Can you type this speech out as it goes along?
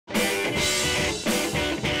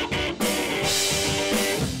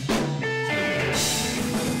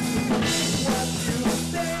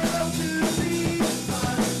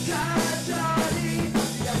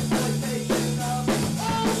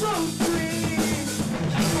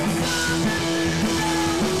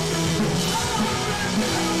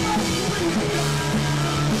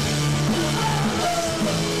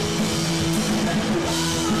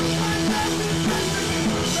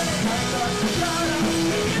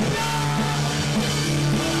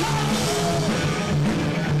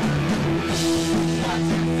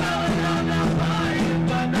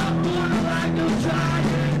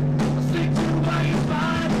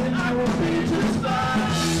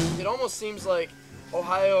seems like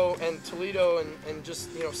Ohio and Toledo and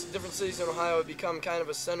just, you know, different cities in Ohio have become kind of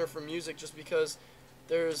a center for music just because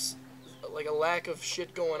there's like a lack of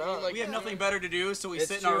shit going on. Like, we have nothing better to do, so we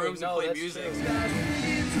sit in our rooms and play music.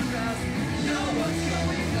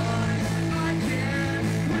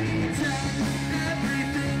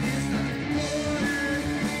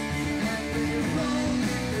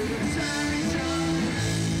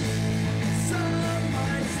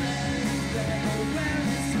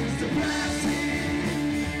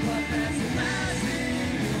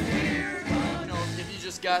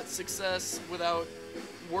 Got success without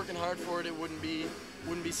working hard for it, it wouldn't be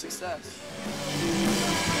success.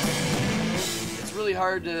 It's really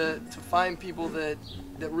hard to find people that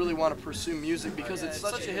really want to pursue music because it's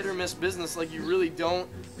such a hit or miss business. Like, you really don't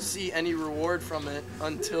see any reward from it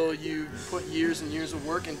until you put years and years of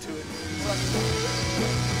work into it.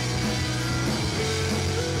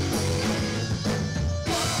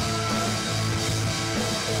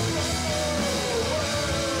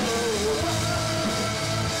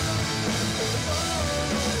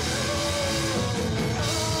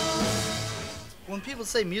 When people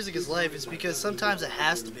say music is life, it's because sometimes it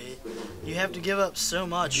has to be. You have to give up so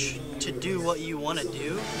much to do what you want to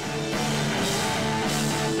do.